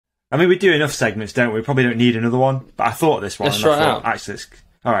I mean, we do enough segments, don't we? We probably don't need another one. But I thought this one. Let's try it out. Actually,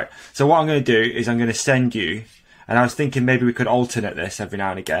 all right. So what I'm going to do is I'm going to send you, and I was thinking maybe we could alternate this every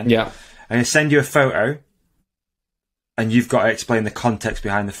now and again. Yeah. I'm going to send you a photo, and you've got to explain the context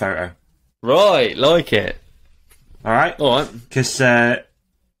behind the photo. Right, like it. All right? All right. Because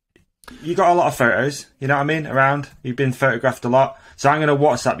you got a lot of photos, you know what I mean, around. You've been photographed a lot. So I'm going to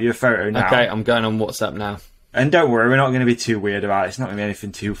WhatsApp you a photo now. Okay, I'm going on WhatsApp now. And don't worry, we're not going to be too weird about it. It's not going to be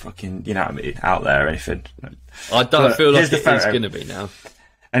anything too fucking, you know what I mean, out there or anything. I don't feel like it is going to be now.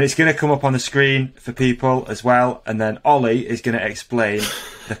 And it's going to come up on the screen for people as well. And then Ollie is going to explain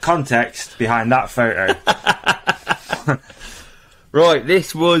the context behind that photo. Right,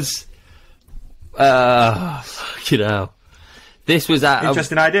 this was... fucking hell. This was at...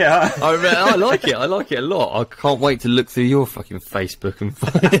 Interesting idea, huh? I like it. I like it a lot. I can't wait to look through your fucking Facebook and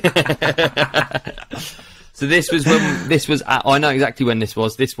find... So this was I know exactly when this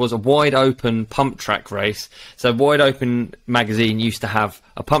was. This was a wide open pump track race. So Wide Open magazine used to have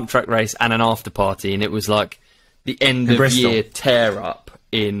a pump track race and an after party, and it was like the end of year tear up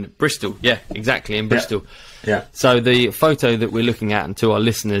in Bristol. Yeah, exactly, in Bristol. Yeah. So the photo that we're looking at, and to our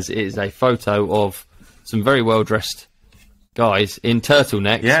listeners, is a photo of some very well dressed guys in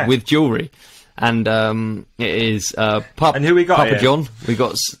turtlenecks with jewellery. And it is and who we got Papa here? John. We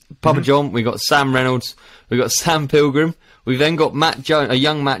got Papa John. We got Sam Reynolds. We got Sam Pilgrim. We've then got Matt Jones, a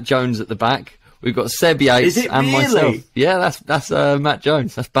young Matt Jones at the back. We've got Seb Yates and myself. Yeah, that's Matt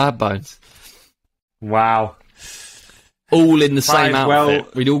Jones. That's Bad Bones. Wow. All in the same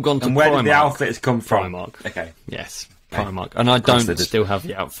outfit. We'd all gone to Primark. And where did the outfits come from? Primark. Okay. Yes, Primark. And I don't still have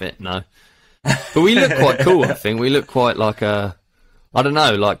the outfit, no. But we look quite cool, I think. We look quite like I don't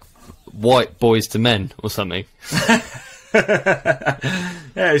know, like white boys to men or something.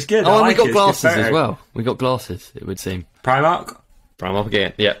 Yeah, it's good. Oh, and we got glasses as well. We got glasses, it would seem. Primark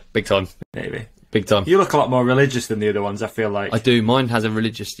again. Yeah, big time. Maybe. Big time. You look a lot more religious than the other ones, I feel like. I do. Mine has a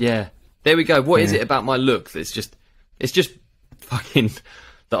religious, yeah. There we go. What is it about my look that's it's just fucking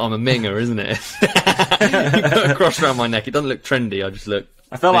that I'm a minger, isn't it? You put a cross around my neck. It doesn't look trendy. I just look...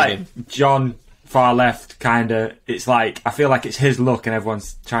 I feel like John, far left, kind of... It's like... I feel like it's his look and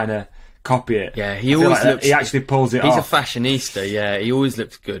everyone's trying to copy it. Yeah, he always looks... He actually pulls it off. He's a fashionista, yeah. He always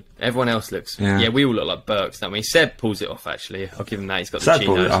looks good. Everyone else looks... Yeah, we all look like Burks, don't we? Seb pulls it off, actually. I'll give him that. He's got the chinos. Seb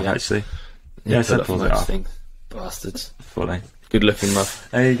pulls it off, actually. Yeah, Seb pulls it off. Bastards. Funny. Good looking,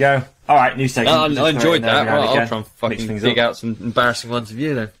 muff. There you go. All right, new segment. I enjoyed that. Right, I'll try and fucking dig out some embarrassing ones of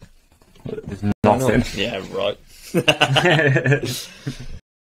you then. There's nothing. Yeah, right.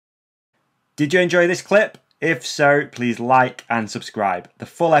 Did you enjoy this clip? If so, please like and subscribe. The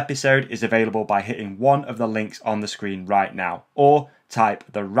full episode is available by hitting one of the links on the screen right now, or type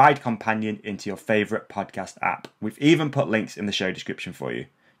The Ride Companion into your favourite podcast app. We've even put links in the show description for you.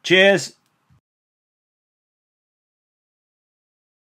 Cheers!